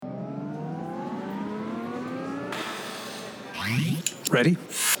Ready?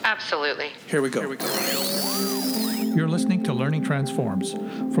 Absolutely. Here we go. You're listening to Learning Transforms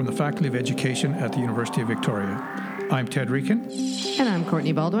from the Faculty of Education at the University of Victoria. I'm Ted Rieken. And I'm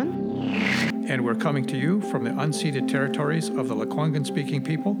Courtney Baldwin. And we're coming to you from the unceded territories of the Lekwungen-speaking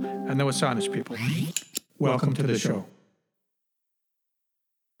people and the Wasanich people. Welcome to the show.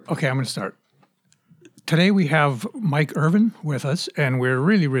 Okay, I'm going to start. Today we have Mike Irvin with us, and we're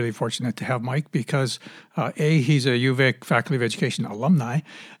really, really fortunate to have Mike because A, he's a UVic Faculty of Education alumni,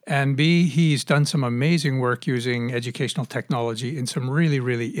 and B, he's done some amazing work using educational technology in some really,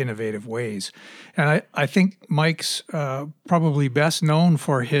 really innovative ways. And I think Mike's probably best known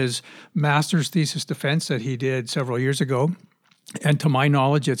for his master's thesis defense that he did several years ago. And to my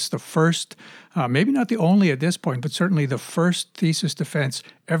knowledge, it's the first, maybe not the only at this point, but certainly the first thesis defense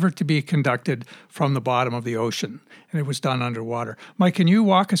ever to be conducted from the bottom of the ocean. And it was done underwater. Mike, can you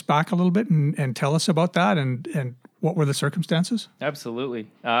walk us back a little bit and tell us about that and what were the circumstances? Absolutely.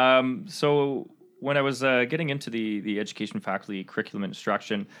 So when I was getting into the education faculty curriculum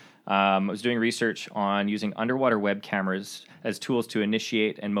instruction, I was doing research on using underwater web cameras as tools to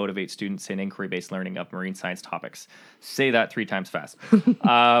initiate and motivate students in inquiry-based learning of marine science topics. Say that 3 times fast.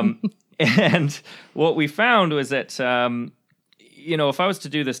 And what we found was that, if I was to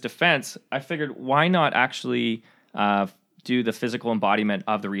do this defense, I figured why not actually do the physical embodiment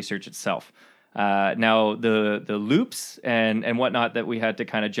of the research itself? Now, the loops and whatnot that we had to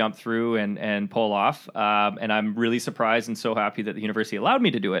kind of jump through and pull off, and I'm really surprised and so happy that the university allowed me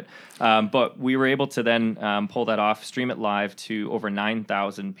to do it. But we were able to then pull that off, stream it live to over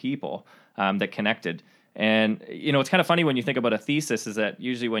 9,000 people that connected. And, it's kind of funny when you think about a thesis is that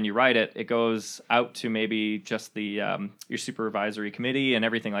usually when you write it, it goes out to maybe just the your supervisory committee and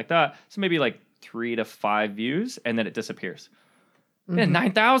everything like that. So maybe like 3 to 5 views, and then it disappears. Mm-hmm. Yeah,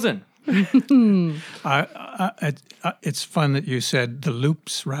 9,000. It's fun that you said the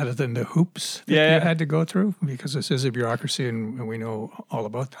loops rather than the hoops that you had to go through, because this is a bureaucracy and we know all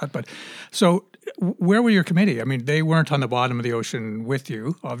about that. But so where were your committee? I mean, they weren't on the bottom of the ocean with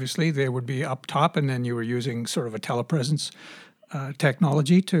you, obviously. They would be up top, and then you were using sort of a telepresence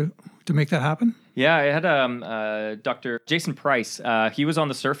technology to make that happen? Yeah, I had Dr. Jason Price. He was on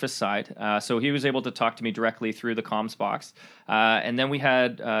the surface side, so he was able to talk to me directly through the comms box. And then we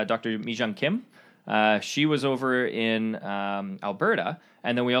had Dr. Mi-Jung Kim. She was over in Alberta.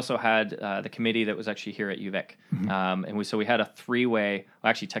 And then we also had the committee that was actually here at UVic. Mm-hmm. So we had a 3-way, well,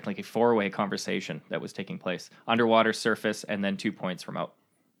 actually technically 4-way conversation that was taking place. Underwater, surface, and then 2 points remote.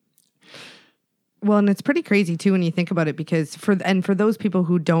 Well, and it's pretty crazy too when you think about it, because for those people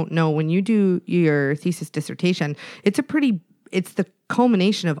who don't know, when you do your thesis dissertation, it's the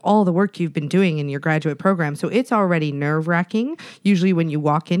culmination of all the work you've been doing in your graduate program. So it's already nerve-wracking. Usually when you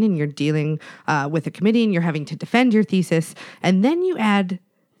walk in and you're dealing with a committee and you're having to defend your thesis, and then you add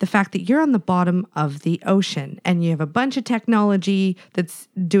the fact that you're on the bottom of the ocean and you have a bunch of technology that's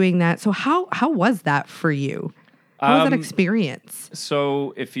doing that. So how was that for you? How was that experience?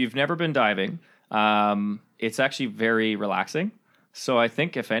 So if you've never been diving, it's actually very relaxing. So I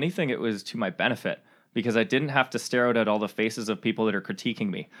think if anything, it was to my benefit because I didn't have to stare out at all the faces of people that are critiquing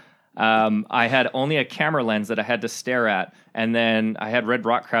me. I had only a camera lens that I had to stare at. And then I had red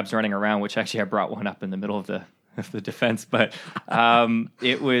rock crabs running around, which actually I brought one up in the middle of the defense. But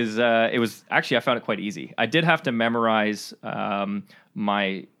it was actually, I found it quite easy. I did have to memorize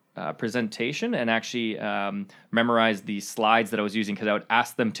my presentation and actually memorize the slides that I was using because I would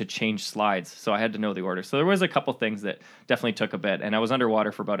ask them to change slides. So I had to know the order. So there was a couple things that definitely took a bit. And I was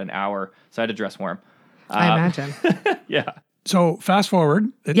underwater for about an hour, so I had to dress warm. I imagine. Yeah. So fast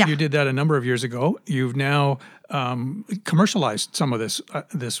forward, you did that a number of years ago. You've now commercialized some of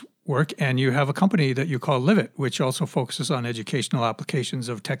this work, and you have a company that you call Livit, which also focuses on educational applications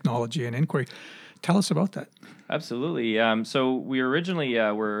of technology and inquiry. Tell us about that. Absolutely. So we originally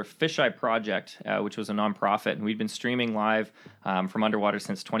were Fisheye Project, which was a nonprofit, and we'd been streaming live from underwater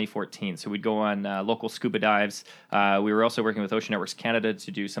since 2014. So we'd go on local scuba dives. We were also working with Ocean Networks Canada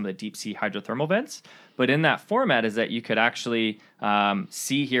to do some of the deep sea hydrothermal vents. But in that format is that you could actually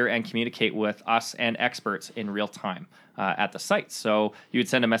see, hear, and communicate with us and experts in real time at the site. So you would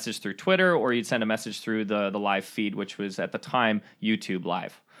send a message through Twitter, or you'd send a message through the live feed, which was at the time YouTube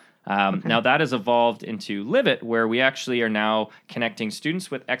Live. Now that has evolved into Livit, where we actually are now connecting students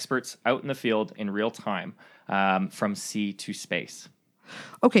with experts out in the field in real time, from sea to space.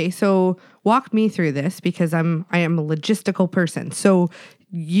 Okay, so walk me through this because I am a logistical person. So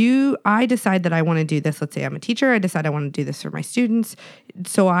I decide that I want to do this. Let's say I'm a teacher. I decide I want to do this for my students.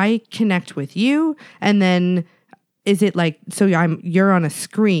 So I connect with you, and then is it like, so you're on a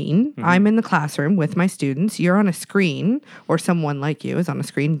screen, I'm in the classroom with my students, you're on a screen, or someone like you is on a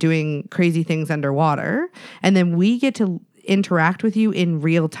screen doing crazy things underwater, and then we get to interact with you in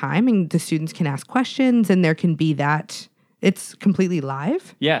real time, and the students can ask questions, and there can be that, it's completely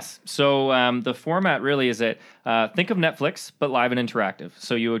live? Yes. So the format really is that think of Netflix, but live and interactive.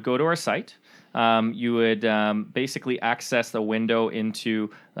 So you would go to our site. You would basically access the window into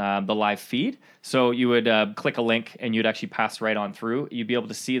the live feed. So you would click a link and you'd actually pass right on through. You'd be able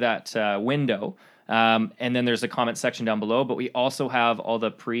to see that window. And then there's a comment section down below, but we also have all the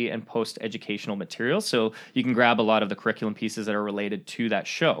pre and post educational materials. So you can grab a lot of the curriculum pieces that are related to that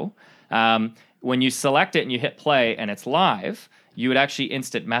show. When you select it and you hit play and it's live, you would actually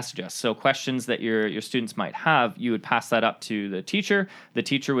instant message us. So questions that your students might have, you would pass that up to the teacher. The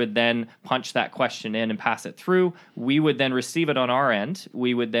teacher would then punch that question in and pass it through. We would then receive it on our end.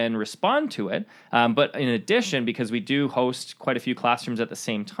 We would then respond to it. But in addition, because we do host quite a few classrooms at the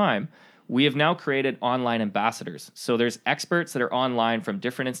same time, we have now created online ambassadors. So there's experts that are online from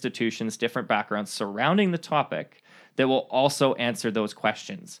different institutions, different backgrounds surrounding the topic that will also answer those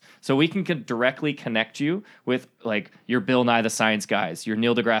questions. So we can directly connect you with like your Bill Nye the Science Guys, your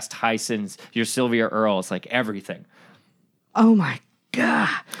Neil deGrasse Tysons, your Sylvia Earles, like everything. Oh my God.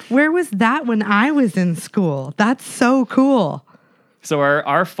 Where was that when I was in school? That's so cool. So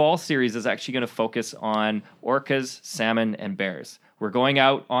our fall series is actually going to focus on orcas, salmon, and bears. We're going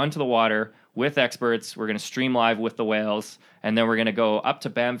out onto the water with experts. We're going to stream live with the whales. And then we're going to go up to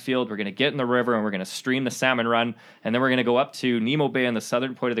Bamfield. We're going to get in the river and we're going to stream the salmon run. And then we're going to go up to Nemo Bay in the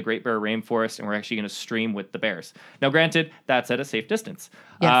southern point of the Great Bear Rainforest. And we're actually going to stream with the bears. Now, granted, that's at a safe distance.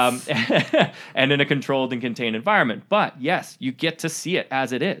 Yes. And in a controlled and contained environment. But yes, you get to see it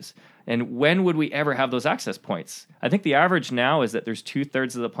as it is. And when would we ever have those access points? I think the average now is that there's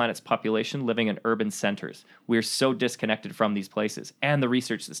 2/3 of the planet's population living in urban centers. We're so disconnected from these places and the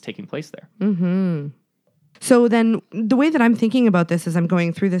research that's taking place there. Mm-hmm. So then the way that I'm thinking about this as I'm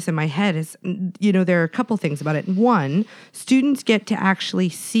going through this in my head is, there are a couple things about it. One, students get to actually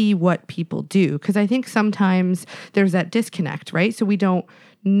see what people do, because I think sometimes there's that disconnect, right? So we don't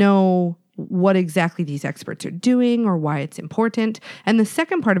know what exactly these experts are doing or why it's important. And the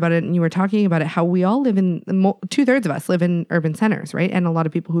second part about it, and you were talking about it, how we all live in, 2/3 of us live in urban centers, right? And a lot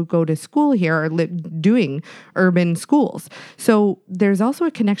of people who go to school here are doing urban schools. So there's also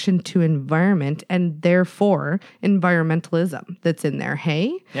a connection to environment and therefore environmentalism that's in there,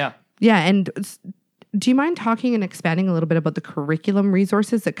 hey? Yeah. Yeah, and do you mind talking and expanding a little bit about the curriculum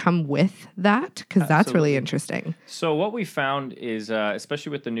resources that come with that? Because that's really interesting. So what we found is,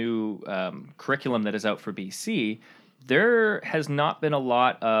 especially with the new curriculum that is out for BC, there has not been a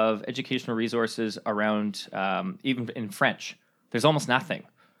lot of educational resources around, even in French. There's almost nothing.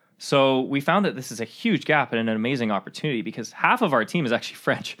 So we found that this is a huge gap and an amazing opportunity because half of our team is actually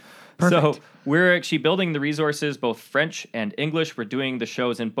French. Perfect. So we're actually building the resources, both French and English. We're doing the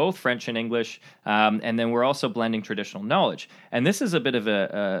shows in both French and English. And then we're also blending traditional knowledge. And this is a bit of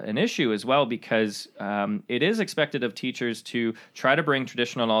an issue as well because it is expected of teachers to try to bring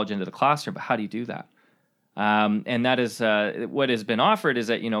traditional knowledge into the classroom. But how do you do that? And that is what has been offered is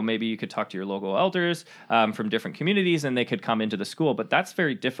that, maybe you could talk to your local elders from different communities and they could come into the school, but that's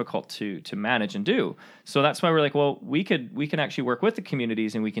very difficult to manage and do. So that's why we're like, well, we can actually work with the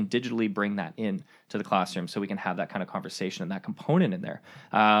communities and we can digitally bring that in to the classroom so we can have that kind of conversation and that component in there.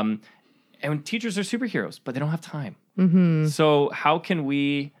 And teachers are superheroes, but they don't have time. Mm-hmm. So how can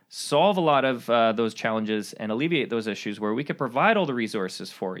we solve a lot of those challenges and alleviate those issues where we could provide all the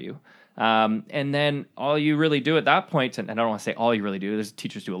resources for you? And then all you really do at that point, and I don't want to say all you really do, there's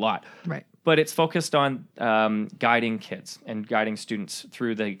teachers do a lot. Right. But it's focused on guiding kids and guiding students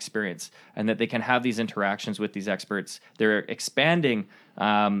through the experience and that they can have these interactions with these experts. They're expanding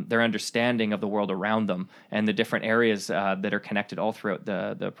their understanding of the world around them and the different areas that are connected all throughout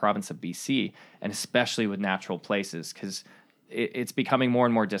the province of BC, and especially with natural places because it's becoming more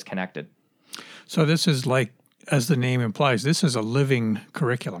and more disconnected. So this is like, as the name implies, this is a living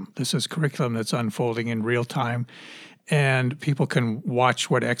curriculum. This is curriculum that's unfolding in real time, and people can watch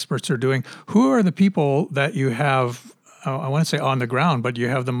what experts are doing. Who are the people that you have, I want to say on the ground, but you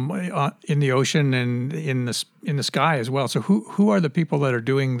have them in the ocean and in the sky as well? So who are the people that are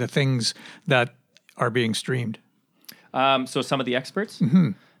doing the things that are being streamed? So some of the experts?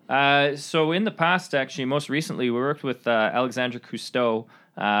 Mm-hmm. So in the past, actually, most recently, we worked with Alexandre Cousteau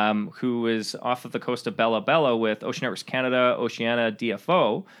who is off of the coast of Bella Bella with Ocean Networks Canada, Oceania,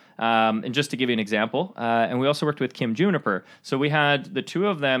 DFO. And just to give you an example, and we also worked with Kim Juniper. So we had the two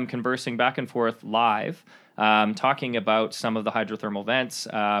of them conversing back and forth live, talking about some of the hydrothermal vents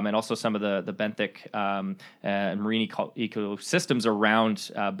and also some of the benthic and marine ecosystems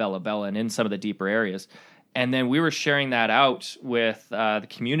around Bella Bella and in some of the deeper areas. And then we were sharing that out with the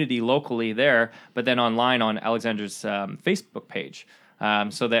community locally there, but then online on Alexander's Facebook page,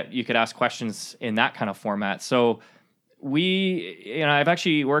 so that you could ask questions in that kind of format. So I've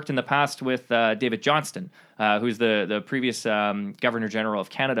actually worked in the past with David Johnston, who's the previous Governor General of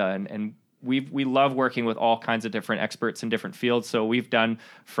Canada, and we love working with all kinds of different experts in different fields. So we've done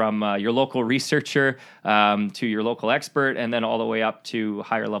from your local researcher to your local expert, and then all the way up to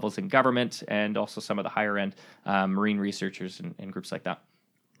higher levels in government, and also some of the higher end marine researchers and groups like that.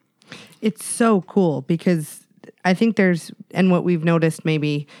 It's so cool because I think and what we've noticed,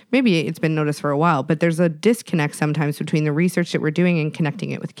 maybe it's been noticed for a while, but there's a disconnect sometimes between the research that we're doing and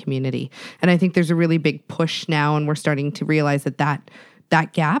connecting it with community. And I think there's a really big push now, and we're starting to realize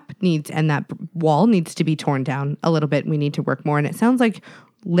that gap and that wall needs to be torn down a little bit. We need to work more. And it sounds like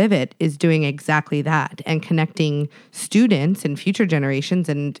Livet is doing exactly that and connecting students and future generations.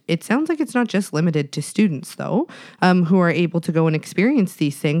 And it sounds like it's not just limited to students, though, who are able to go and experience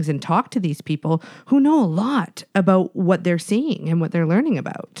these things and talk to these people who know a lot about what they're seeing and what they're learning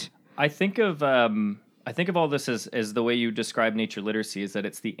about. I think of all this as the way you describe nature literacy, is that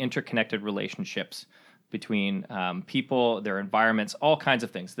it's the interconnected relationships between people, their environments, all kinds of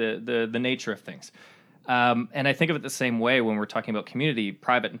things, the nature of things. And I think of it the same way when we're talking about community,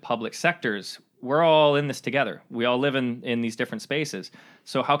 private and public sectors. We're all in this together. We all live in these different spaces.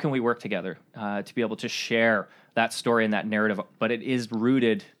 So how can we work together to be able to share that story and that narrative? But it is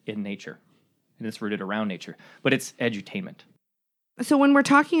rooted in nature, and it's rooted around nature. But it's edutainment. So when we're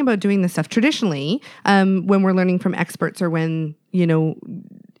talking about doing this stuff, traditionally, when we're learning from experts or when,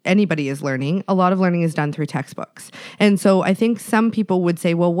 anybody is learning, a lot of learning is done through textbooks. And so I think some people would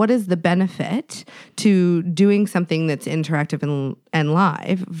say, well, what is the benefit to doing something that's interactive and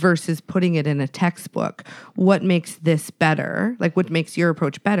live versus putting it in a textbook? What makes this better? Like, what makes your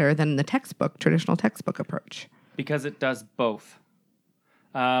approach better than the traditional textbook approach? Because it does both.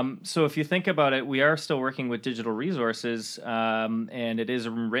 So if you think about it, we are still working with digital resources, and it is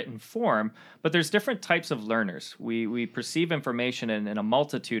in written form, but there's different types of learners. We perceive information in a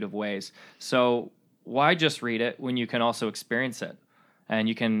multitude of ways. So why just read it when you can also experience it, and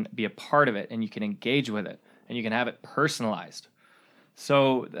you can be a part of it, and you can engage with it, and you can have it personalized.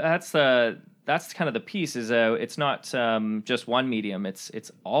 So that's kind of the piece, is it's not just one medium, it's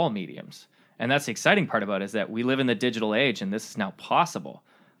all mediums. And that's the exciting part about it, is that we live in the digital age, and this is now possible.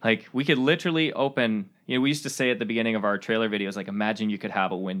 Like, we could literally open, we used to say at the beginning of our trailer videos, like, imagine you could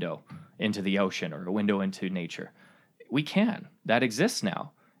have a window into the ocean or a window into nature. We can. That exists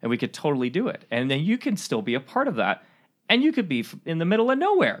now, and we could totally do it. And then you can still be a part of that, and you could be in the middle of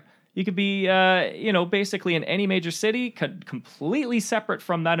nowhere. You could be, basically in any major city, completely separate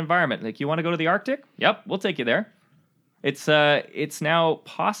from that environment. Like, you want to go to the Arctic? Yep, we'll take you there. It's now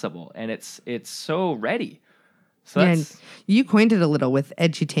possible, and it's so ready. So and you coined it a little with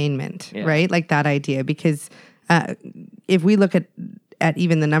edutainment, right? Like that idea, because if we look at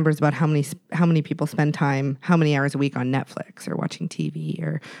even the numbers about how many people spend time, how many hours a week on Netflix or watching TV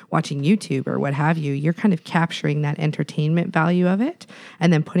or watching YouTube or what have you, you're kind of capturing that entertainment value of it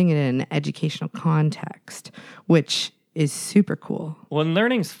and then putting it in an educational context, which is super cool. Well, and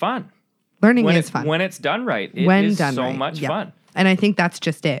learning's fun. Learning is fun. When it's done right, it is so much fun. And I think that's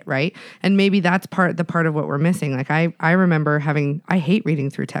just it, right? And maybe that's part of what we're missing. Like I remember I hate reading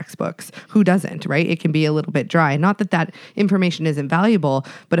through textbooks. Who doesn't, right? It can be a little bit dry. Not that information isn't valuable,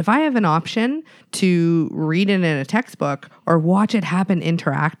 but if I have an option to read it in a textbook or watch it happen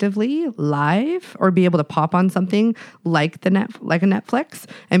interactively live, or be able to pop on something like a Netflix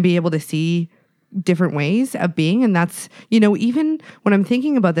and be able to see different ways of being. And that's, even when I'm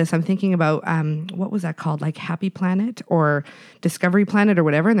thinking about this, I'm thinking about, what was that called? Like Happy Planet or Discovery Planet or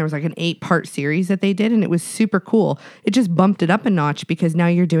whatever. And there was like an 8-part series that they did, and it was super cool. It just bumped it up a notch because now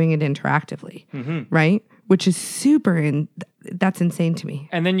you're doing it interactively, right? Which is that's insane to me.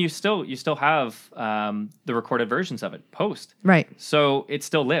 And then you still have the recorded versions of it post. Right. So it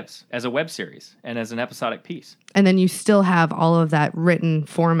still lives as a web series and as an episodic piece. And then you still have all of that written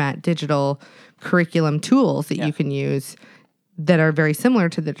format, digital curriculum tools that you can use that are very similar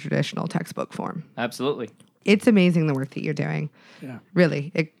to the traditional textbook form. Absolutely. It's amazing the work that you're doing. Yeah.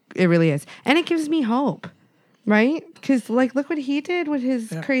 Really. It really is. And it gives me hope. Right? Because, like, look what he did with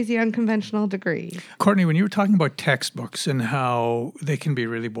his crazy unconventional degree. Courtney, when you were talking about textbooks and how they can be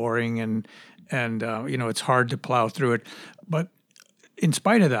really boring and it's hard to plow through it, but in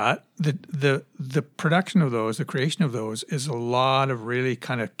spite of that, the production of those, the creation of those, is a lot of really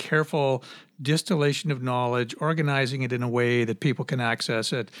kind of careful distillation of knowledge, organizing it in a way that people can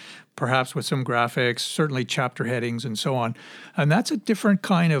access it, perhaps with some graphics, certainly chapter headings and so on. And that's a different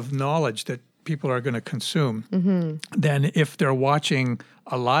kind of knowledge that people are going to consume than if they're watching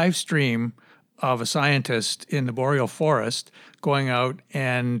a live stream of a scientist in the boreal forest going out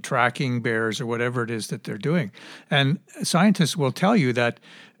and tracking bears or whatever it is that they're doing. And scientists will tell you that,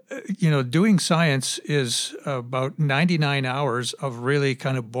 doing science is about 99 hours of really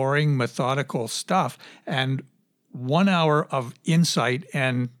kind of boring, methodical stuff and 1 hour of insight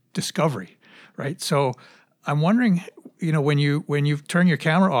and discovery, right? So I'm wondering, when you turn your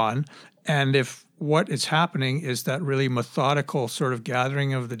camera on, and if what is happening is that really methodical sort of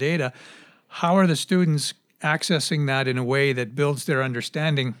gathering of the data, how are the students accessing that in a way that builds their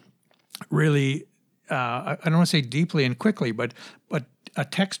understanding really, I don't want to say deeply and quickly, but a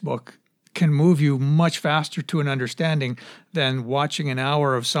textbook can move you much faster to an understanding than watching an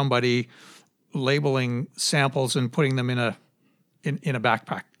hour of somebody labeling samples and putting them in a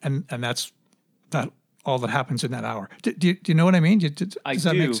backpack. And that's all that happens in that hour. Do you know what I mean? Does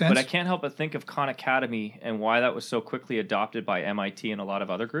that make sense? But I can't help but think of Khan Academy and why that was so quickly adopted by MIT and a lot of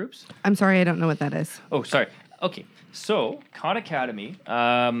other groups. I'm sorry, I don't know what that is. Oh, sorry. Okay, so Khan Academy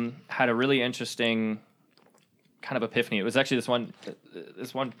had a really interesting kind of epiphany. It was actually this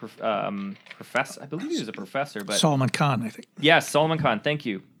one professor. I believe he was a professor, but Salman Khan, I think. Yes, Salman Khan. Thank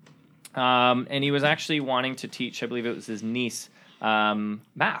you. And he was actually wanting to teach, I believe it was his niece,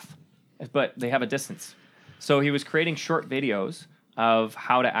 math, but they have a distance. So he was creating short videos of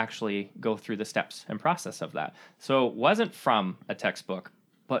how to actually go through the steps and process of that. So it wasn't from a textbook,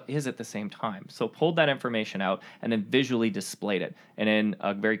 but is at the same time. So pulled that information out and then visually displayed it, and in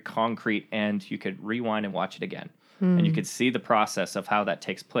a very concrete, and you could rewind and watch it again. And you could see the process of how that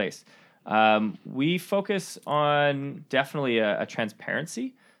takes place. We focus on definitely a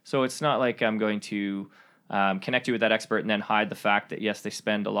transparency. So it's not like I'm going to connect you with that expert and then hide the fact that, yes, they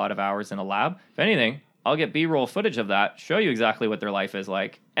spend a lot of hours in a lab. If anything, I'll get B-roll footage of that, show you exactly what their life is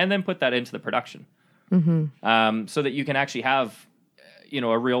like, and then put that into the production. So that you can actually have,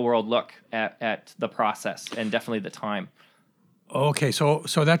 a real world look at the process and definitely the time. Okay, so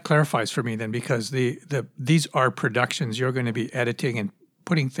that clarifies for me then, because these are productions. You're going to be editing and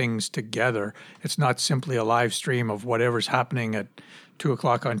putting things together. It's not simply a live stream of whatever's happening at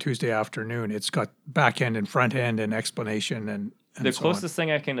 2:00 on Tuesday afternoon. It's got back end and front end and explanation and the so closest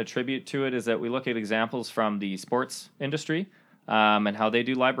thing I can attribute to it is that we look at examples from the sports industry and how they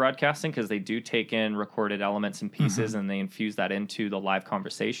do live broadcasting, because they do take in recorded elements and pieces and they infuse that into the live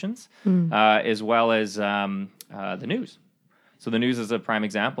conversations, as well as the news. So the news is a prime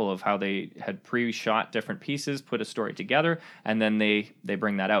example of how they had pre-shot different pieces, put a story together, and then they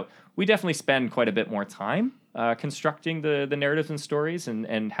bring that out. We definitely spend quite a bit more time constructing the narratives and stories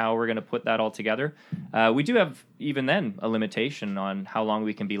and how we're going to put that all together. We do have, even then, a limitation on how long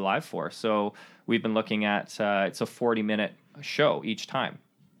we can be live for. So we've been looking at, it's a 40-minute show each time,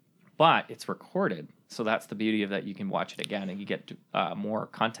 but it's recorded. So that's the beauty of that. You can watch it again and you get more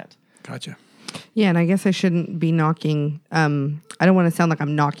content. Gotcha. Yeah, and I guess I shouldn't be knocking, I don't want to sound like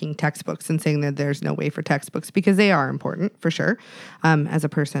I'm knocking textbooks and saying that there's no way for textbooks, because they are important, for sure. As a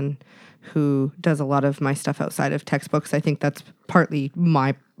person who does a lot of my stuff outside of textbooks, I think that's partly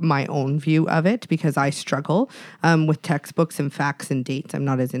my own view of it, because I struggle with textbooks and facts and dates. I'm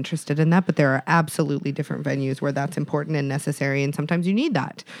not as interested in that, but there are absolutely different venues where that's important and necessary, and sometimes you need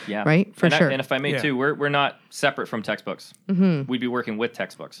that, right? For sure. And if I may too, we're not separate from textbooks. We'd be working with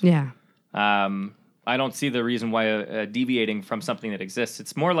textbooks. Yeah. I don't see the reason why deviating from something that exists.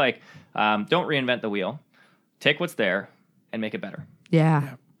 It's more like don't reinvent the wheel. Take what's there and make it better.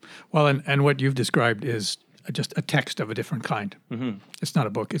 Yeah. Well, and what you've described is just a text of a different kind. It's not a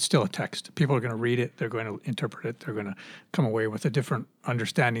book. It's still a text. People are going to read it. They're going to interpret it. They're going to come away with a different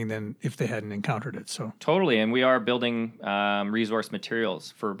understanding than if they hadn't encountered it. So totally. And we are building resource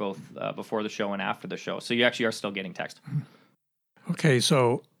materials for both before the show and after the show. So you actually are still getting text. Okay,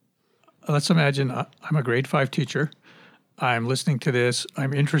 so let's imagine I'm a grade 5 teacher. I'm listening to this.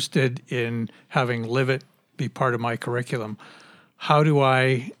 I'm interested in having Live It be part of my curriculum. How do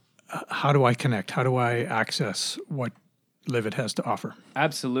I connect? How do I access what Live It has to offer?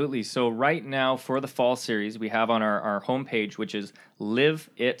 Absolutely. So right now for the fall series, we have on our homepage, which is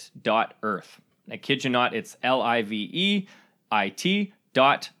liveit.earth. I kid you not, it's LIVEIT.earth.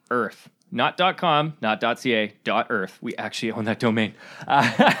 not .com, not .ca, .earth. We actually own that domain.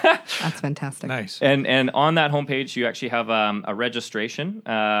 That's fantastic. Nice. And on that homepage, you actually have a registration.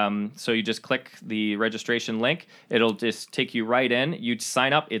 So you just click the registration link. It'll just take you right in. You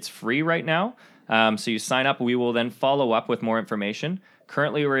sign up. It's free right now. So you sign up. We will then follow up with more information.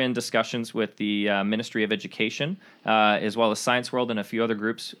 Currently, we're in discussions with the Ministry of Education, as well as Science World and a few other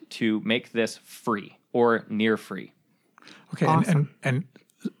groups to make this free or near free. Okay, Awesome. and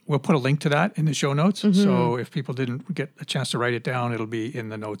we'll put a link to that in the show notes. So if people didn't get a chance to write it down, it'll be in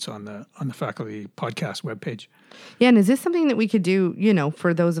the notes on the faculty podcast webpage. Yeah, and is this something that we could do,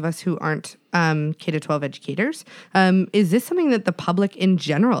 for those of us who aren't K-12 educators? Is this something that the public in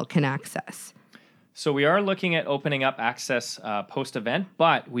general can access? So we are looking at opening up access post-event,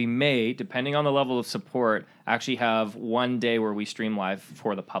 but we may, depending on the level of support, actually have one day where we stream live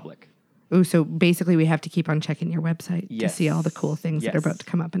for the public. Ooh, so basically we have to keep on checking your website to Yes. see all the cool things that are Yes. about to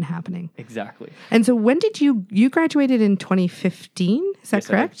come up and happening. Exactly. And so when did you graduated in 2015? Is that Yes,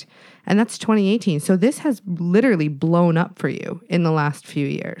 I did. correct? And that's 2018. So this has literally blown up for you in the last few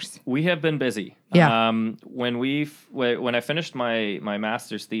years. We have been busy. Yeah. When I finished my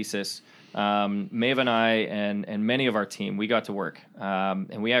master's thesis, Maeve and I and many of our team, we got to work.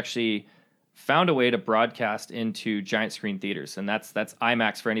 And we actually found a way to broadcast into giant screen theaters. And that's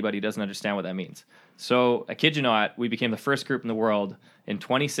IMAX for anybody who doesn't understand what that means. So I kid you not, we became the first group in the world in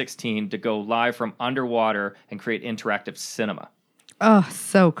 2016 to go live from underwater and create interactive cinema. Oh,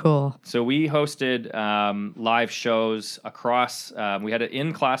 so cool. So we hosted live shows across. We had it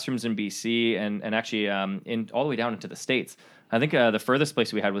in classrooms in BC and actually in all the way down into the States. I think the furthest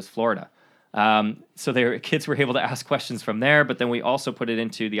place we had was Florida. So kids were able to ask questions from there. But then we also put it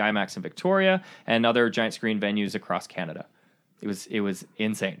into the IMAX in Victoria and other giant screen venues across Canada. It was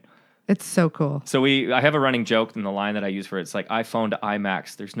insane. It's so cool. So I have a running joke in the line that I use for it. It's like iPhone to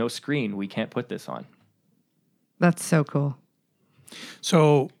IMAX. There's no screen. We can't put this on. That's so cool.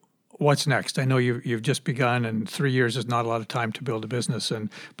 So what's next? I know you've just begun, and 3 years is not a lot of time to build a business.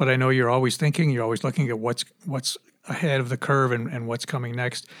 But I know you're always thinking, you're always looking at what's ahead of the curve and what's coming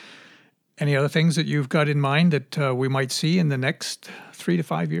next. Any other things that you've got in mind that we might see in the next 3 to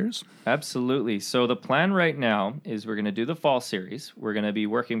 5 years? Absolutely. So the plan right now is we're going to do the fall series. We're going to be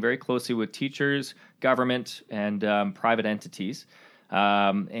working very closely with teachers, government, and private entities.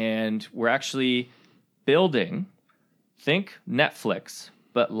 And we're actually building, think Netflix,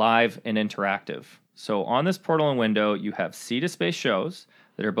 but live and interactive. So on this portal and window, you have Sea2Space shows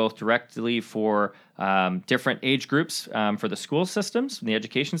that are both directly for different age groups for the school systems and the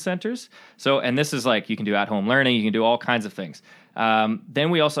education centers. And this is like you can do at-home learning, you can do all kinds of things. Then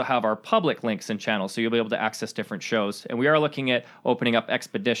we also have our public links and channels, so you'll be able to access different shows. And we are looking at opening up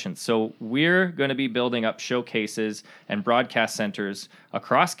expeditions. So we're going to be building up showcases and broadcast centers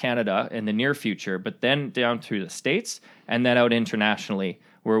across Canada in the near future, but then down through the States and then out internationally,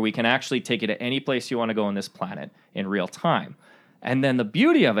 where we can actually take you to any place you want to go on this planet in real time. And then the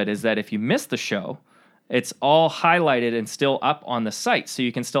beauty of it is that if you miss the show, it's all highlighted and still up on the site, so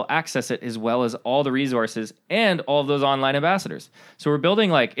you can still access it as well as all the resources and all of those online ambassadors. So we're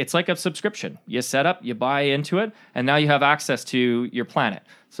building it's like a subscription. You set up, you buy into it, and now you have access to your planet.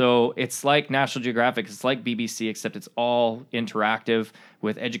 So it's like National Geographic, it's like BBC, except it's all interactive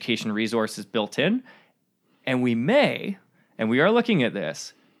with education resources built in. And we are looking at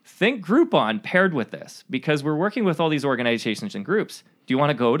this, think Groupon paired with this, because we're working with all these organizations and groups. Do you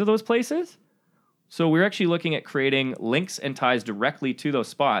want to go to those places? So we're actually looking at creating links and ties directly to those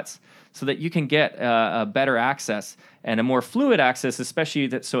spots so that you can get a better access and a more fluid access, especially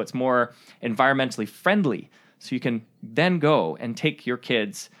so it's more environmentally friendly. So you can then go and take your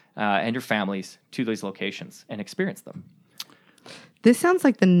kids and your families to these locations and experience them. This sounds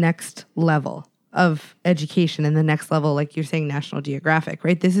like the next level of education and the next level, like you're saying, National Geographic,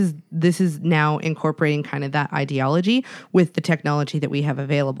 right? This is now incorporating kind of that ideology with the technology that we have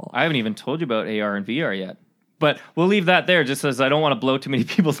available. I haven't even told you about AR and VR yet, but we'll leave that there just as I don't want to blow too many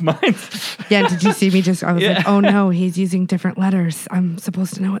people's minds. Yeah, did you see me I was like, oh no, he's using different letters. I'm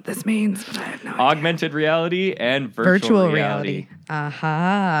supposed to know what this means, but I have no idea. Augmented reality and virtual reality.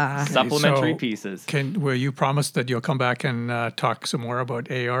 Aha. Supplementary So pieces. Will you promise that you'll come back and talk some more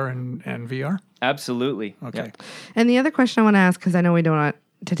about AR and VR? Absolutely. Okay. Yep. And the other question I want to ask, because I know we don't want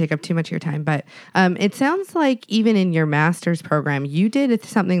to take up too much of your time, but it sounds like even in your master's program, you did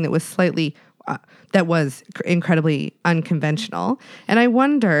something that was slightly, that was incredibly unconventional. And I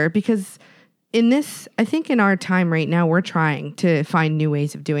wonder, because I think in our time right now, we're trying to find new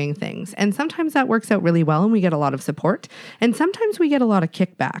ways of doing things. And sometimes that works out really well and we get a lot of support. And sometimes we get a lot of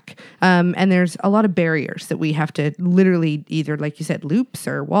kickback. And there's a lot of barriers that we have to literally either, like you said, loops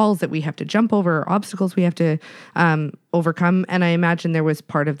or walls that we have to jump over, or obstacles we have to overcome. And I imagine there was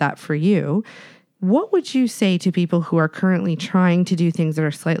part of that for you. What would you say to people who are currently trying to do things that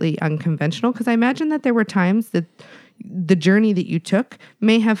are slightly unconventional? Because I imagine that there were times that the journey that you took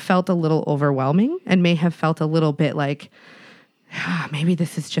may have felt a little overwhelming and may have felt a little bit like, maybe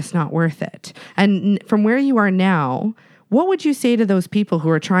this is just not worth it. And from where you are now, what would you say to those people who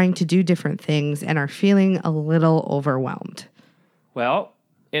are trying to do different things and are feeling a little overwhelmed? Well,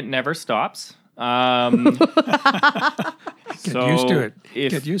 it never stops. Get used to it.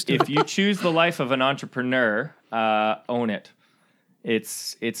 Get used to it. If you choose the life of an entrepreneur, own it.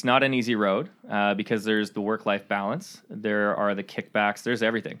 It's not an easy road because there's the work-life balance. There are the kickbacks. There's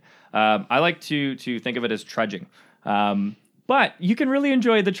everything. I like to think of it as trudging. But you can really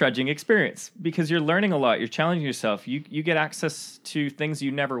enjoy the trudging experience because you're learning a lot. You're challenging yourself. You get access to things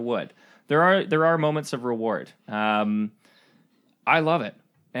you never would. There are moments of reward. I love it,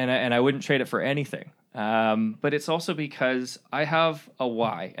 and I wouldn't trade it for anything. But it's also because I have a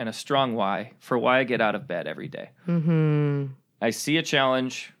why and a strong why for why I get out of bed every day. Mm-hmm. I see a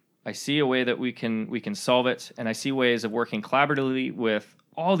challenge, I see a way that we can solve it, and I see ways of working collaboratively with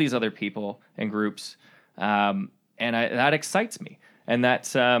all these other people and groups, and that excites me. And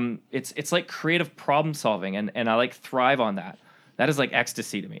that's it's like creative problem solving, and I like thrive on that. That is like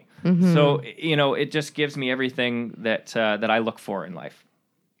ecstasy to me. Mm-hmm. So it just gives me everything that I look for in life.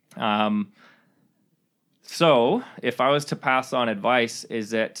 So if I was to pass on advice,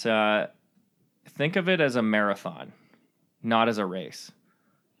 is that think of it as a marathon, not as a race.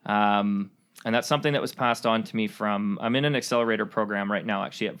 And that's something that was passed on to me I'm in an accelerator program right now,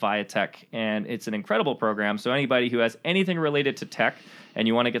 actually at Viatech, and it's an incredible program. So anybody who has anything related to tech and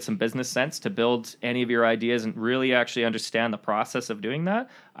you want to get some business sense to build any of your ideas and really actually understand the process of doing that,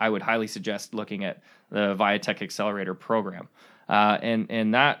 I would highly suggest looking at the Viatech Accelerator program.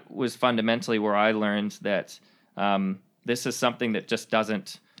 And that was fundamentally where I learned that this is something that just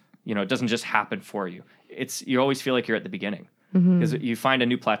doesn't just happen for you. You always feel like you're at the beginning because you find a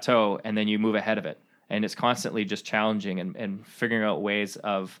new plateau and then you move ahead of it. And it's constantly just challenging and figuring out ways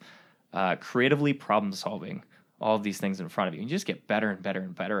of creatively problem solving all of these things in front of you. You just get better and better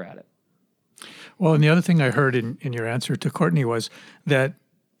and better at it. Well, and the other thing I heard in your answer to Courtney was that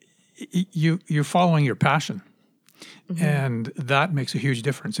you're following your passion. Mm-hmm. And that makes a huge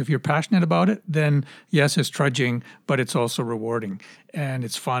difference. If you're passionate about it, then yes, it's trudging, but it's also rewarding and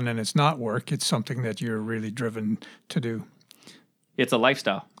it's fun and it's not work. It's something that you're really driven to do. It's a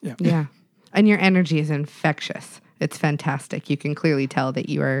lifestyle. Yeah. Yeah. And your energy is infectious. It's fantastic. You can clearly tell that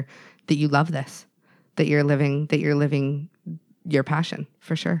you love this, that you're living your passion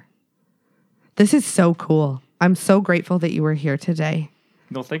for sure. This is so cool. I'm so grateful that you were here today.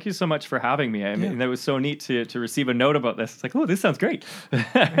 No, thank you so much for having me. I mean, that was so neat to receive a note about this. It's like, oh, this sounds great.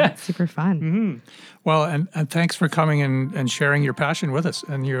 It's super fun. Mm-hmm. Well, and thanks for coming and sharing your passion with us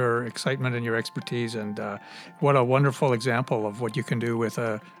and your excitement and your expertise. And what a wonderful example of what you can do with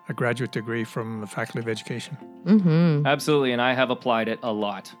a graduate degree from the Faculty of Education. Mm-hmm. Absolutely, and I have applied it a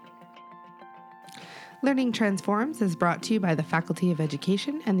lot. Learning Transforms is brought to you by the Faculty of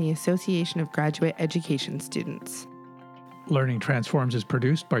Education and the Association of Graduate Education Students. Learning Transforms is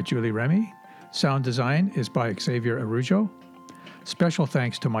produced by Julie Remy. Sound design is by Xavier Arujo. Special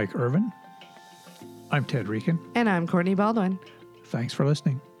thanks to Mike Irvin. I'm Ted Rieken. And I'm Courtney Baldwin. Thanks for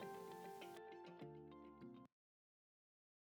listening.